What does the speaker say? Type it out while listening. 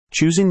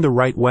Choosing the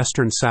right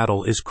Western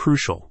saddle is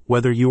crucial,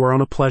 whether you are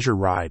on a pleasure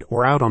ride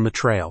or out on the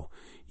trail.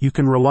 You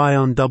can rely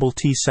on Double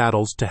T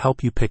Saddles to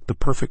help you pick the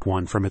perfect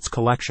one from its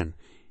collection.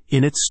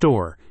 In its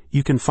store,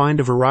 you can find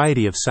a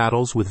variety of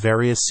saddles with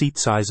various seat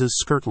sizes,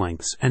 skirt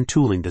lengths, and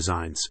tooling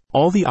designs.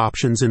 All the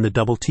options in the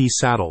Double T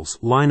Saddles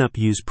lineup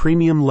use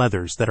premium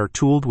leathers that are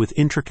tooled with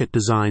intricate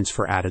designs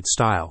for added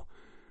style.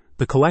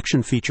 The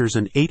collection features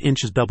an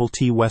 8-inch Double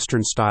T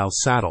Western style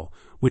saddle,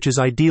 which is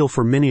ideal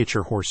for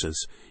miniature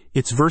horses.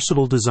 Its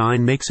versatile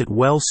design makes it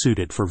well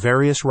suited for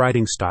various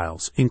riding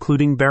styles,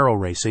 including barrel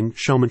racing,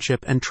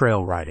 showmanship, and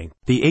trail riding.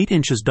 The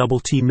 8-inch Double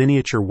T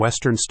miniature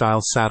Western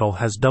style saddle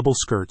has double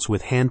skirts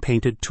with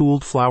hand-painted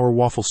tooled flower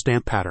waffle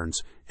stamp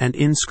patterns and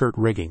in-skirt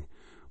rigging.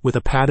 With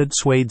a padded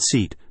suede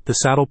seat, the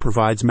saddle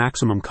provides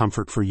maximum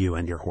comfort for you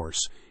and your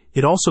horse.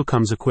 It also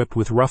comes equipped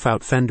with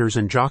rough-out fenders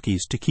and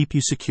jockeys to keep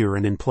you secure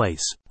and in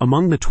place.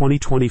 Among the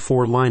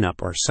 2024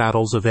 lineup are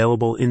saddles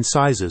available in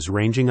sizes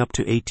ranging up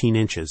to 18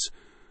 inches.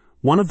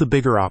 One of the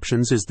bigger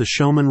options is the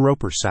Showman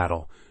Roper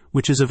saddle,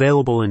 which is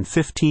available in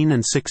 15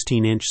 and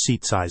 16-inch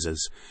seat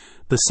sizes.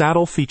 The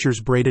saddle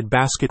features braided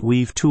basket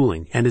weave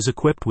tooling and is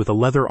equipped with a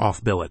leather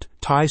off-billet,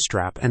 tie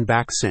strap, and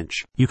back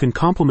cinch. You can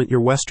complement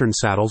your Western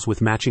saddles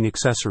with matching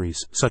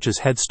accessories, such as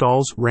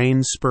headstalls,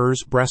 reins,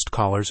 spurs, breast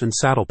collars, and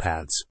saddle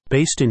pads.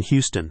 Based in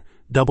Houston,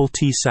 Double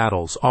T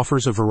Saddles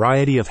offers a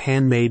variety of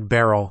handmade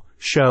barrel,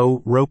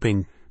 show,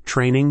 roping,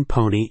 training,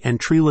 pony, and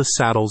treeless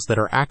saddles that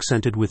are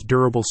accented with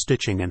durable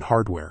stitching and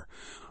hardware.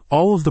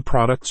 All of the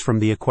products from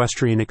the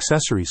Equestrian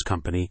Accessories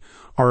Company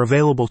are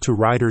available to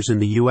riders in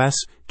the US,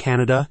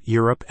 Canada,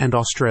 Europe, and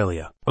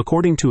Australia.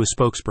 According to a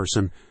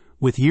spokesperson,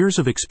 with years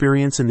of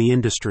experience in the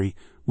industry,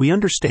 we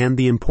understand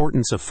the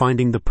importance of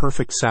finding the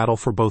perfect saddle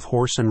for both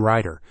horse and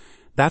rider.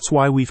 That's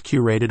why we've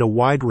curated a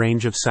wide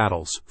range of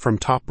saddles, from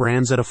top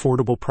brands at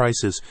affordable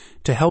prices,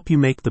 to help you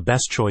make the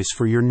best choice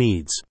for your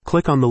needs.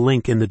 Click on the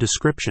link in the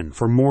description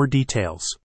for more details.